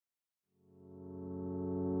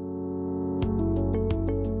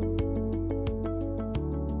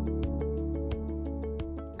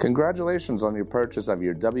Congratulations on your purchase of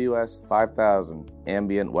your WS-5000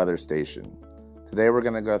 Ambient Weather Station. Today we're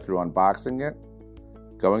going to go through unboxing it,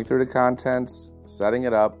 going through the contents, setting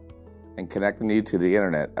it up, and connecting you to the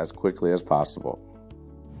internet as quickly as possible.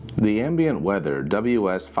 The Ambient Weather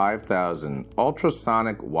WS-5000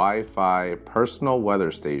 Ultrasonic Wi-Fi Personal Weather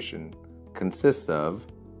Station consists of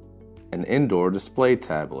an indoor display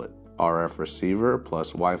tablet, RF receiver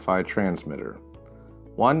plus Wi-Fi transmitter,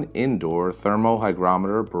 one indoor thermo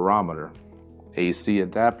hygrometer barometer, AC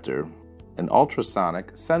adapter, an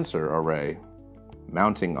ultrasonic sensor array,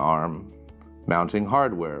 mounting arm, mounting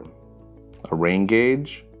hardware, a rain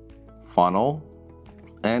gauge, funnel,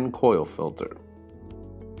 and coil filter.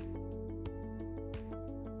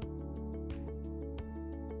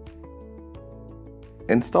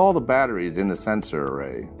 Install the batteries in the sensor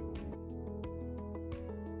array.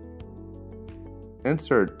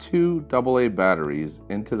 Insert two AA batteries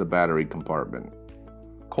into the battery compartment.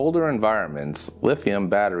 Colder environments, lithium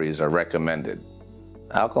batteries are recommended.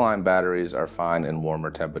 Alkaline batteries are fine in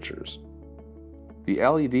warmer temperatures. The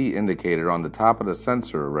LED indicator on the top of the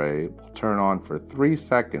sensor array will turn on for 3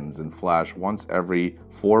 seconds and flash once every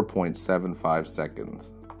 4.75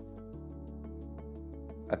 seconds.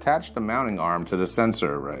 Attach the mounting arm to the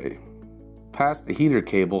sensor array. Pass the heater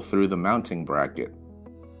cable through the mounting bracket.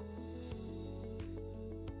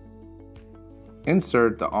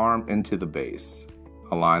 Insert the arm into the base.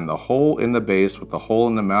 Align the hole in the base with the hole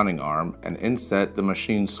in the mounting arm and inset the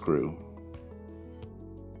machine screw.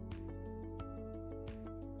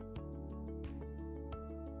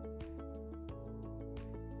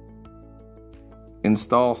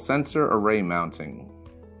 Install sensor array mounting.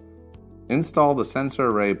 Install the sensor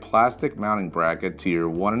array plastic mounting bracket to your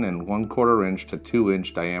 1 1/4 inch to 2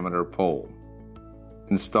 inch diameter pole.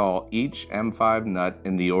 Install each M5 nut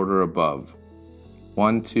in the order above.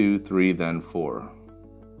 1, 2, 3, then 4.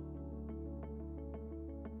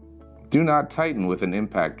 Do not tighten with an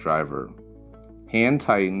impact driver. Hand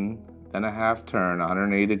tighten, then a half turn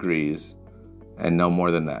 180 degrees, and no more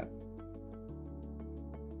than that.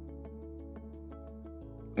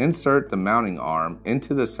 Insert the mounting arm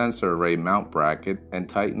into the sensor array mount bracket and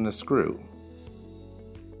tighten the screw.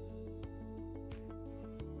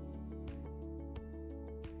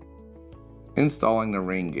 Installing the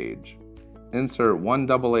rain gauge. Insert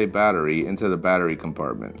one AA battery into the battery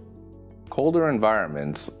compartment. Colder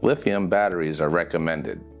environments, lithium batteries are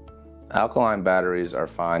recommended. Alkaline batteries are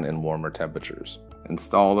fine in warmer temperatures.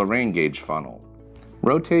 Install the rain gauge funnel.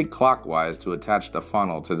 Rotate clockwise to attach the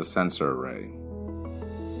funnel to the sensor array.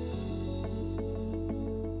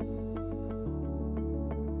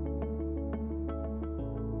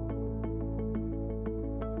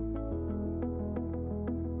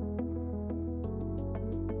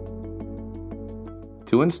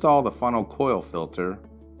 To install the funnel coil filter,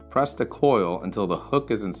 press the coil until the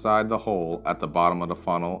hook is inside the hole at the bottom of the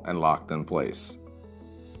funnel and locked in place.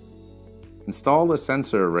 Install the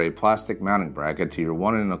sensor array plastic mounting bracket to your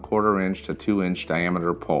 1 1/4 inch to 2 inch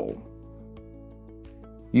diameter pole.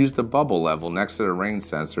 Use the bubble level next to the rain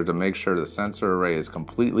sensor to make sure the sensor array is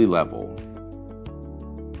completely level.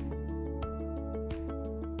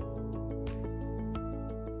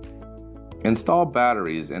 Install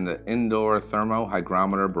batteries in the indoor thermo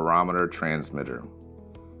hygrometer barometer transmitter.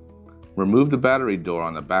 Remove the battery door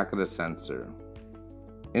on the back of the sensor.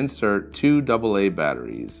 Insert two AA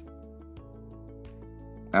batteries.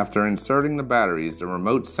 After inserting the batteries, the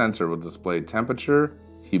remote sensor will display temperature,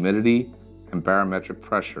 humidity, and barometric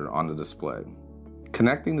pressure on the display.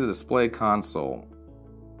 Connecting the display console.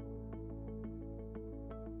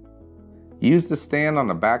 Use the stand on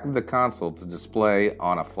the back of the console to display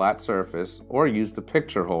on a flat surface or use the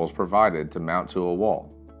picture holes provided to mount to a wall.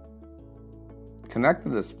 Connect the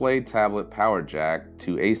display tablet power jack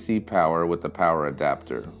to AC power with the power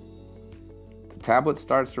adapter. The tablet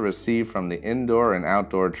starts to receive from the indoor and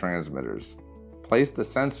outdoor transmitters. Place the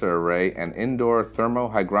sensor array and indoor thermo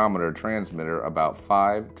hygrometer transmitter about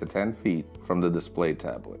 5 to 10 feet from the display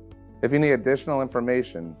tablet. If you need additional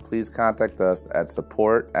information, please contact us at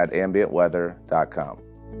support@ambientweather.com.